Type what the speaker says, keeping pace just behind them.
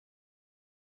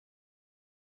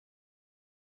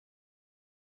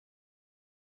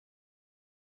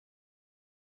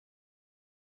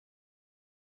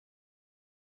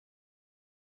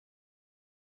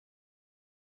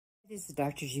This is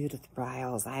Dr. Judith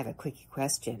Briles. I have a quick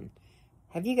question.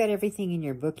 Have you got everything in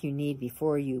your book you need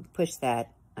before you push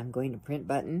that I'm going to print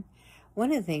button?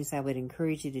 One of the things I would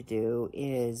encourage you to do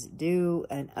is do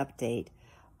an update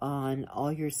on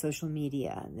all your social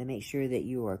media to make sure that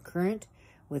you are current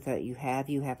with what you have.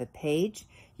 You have a page.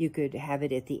 You could have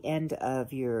it at the end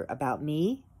of your About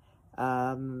Me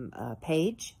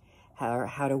page,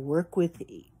 how to work with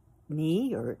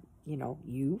me, or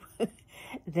you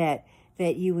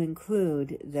that you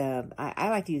include I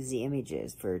like to use the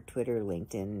images for Twitter,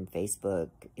 LinkedIn, Facebook,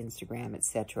 Instagram,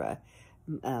 etc.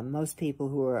 Most people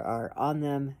who are on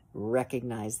them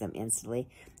recognize them instantly.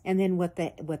 And then what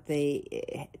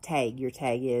they tag, your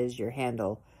tag is, your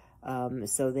handle,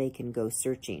 so they can go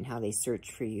searching, how they search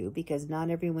for you, because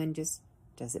not everyone just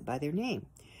does it by their name.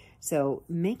 So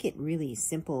make it really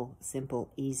simple,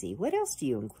 easy. What else do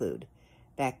you include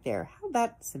back there? How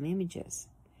about some images?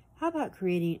 How about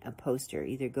creating a poster?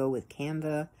 Either go with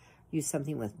Canva, use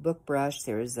something with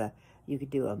BookBrush. You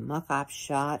could do a muck-up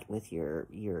shot with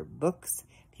your books.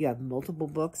 If you have multiple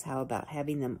books, how about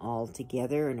having them all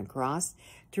together and across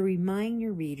to remind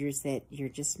your readers that you're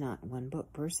just not one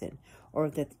book person, or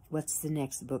that what's the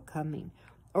next book coming.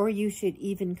 Or you should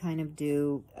even kind of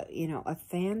do, a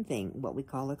fan thing, what we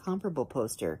call a comparable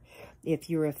poster. If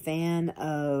you're a fan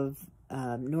of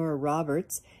Nora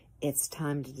Roberts, it's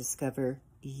time to discover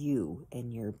you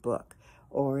and your book.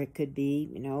 Or it could be,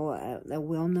 a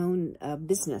well-known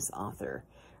business author.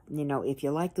 If you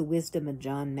like the wisdom of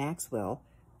John Maxwell,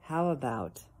 how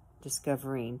about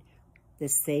discovering the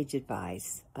sage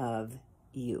advice of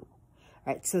you?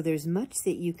 All right, so there's much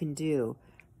that you can do.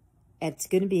 It's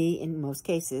going to be, in most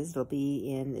cases, it'll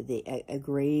be in a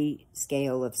gray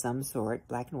scale of some sort,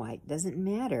 black and white. Doesn't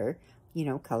matter.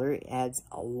 Color adds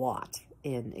a lot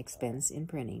in expense in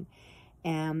printing.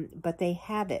 But they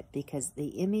have it because the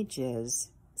images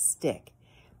stick.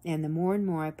 And the more and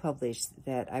more I publish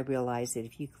that, I realize that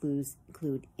if you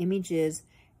include images,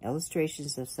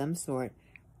 illustrations of some sort,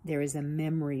 there is a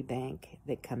memory bank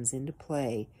that comes into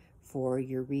play for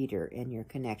your reader and your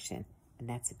connection. And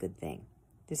that's a good thing.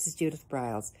 This is Judith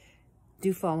Briles.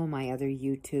 Do follow my other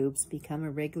YouTubes, become a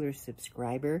regular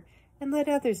subscriber, and let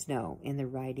others know in the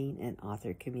writing and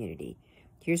author community.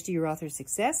 Here's to your author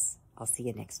success. I'll see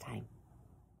you next time.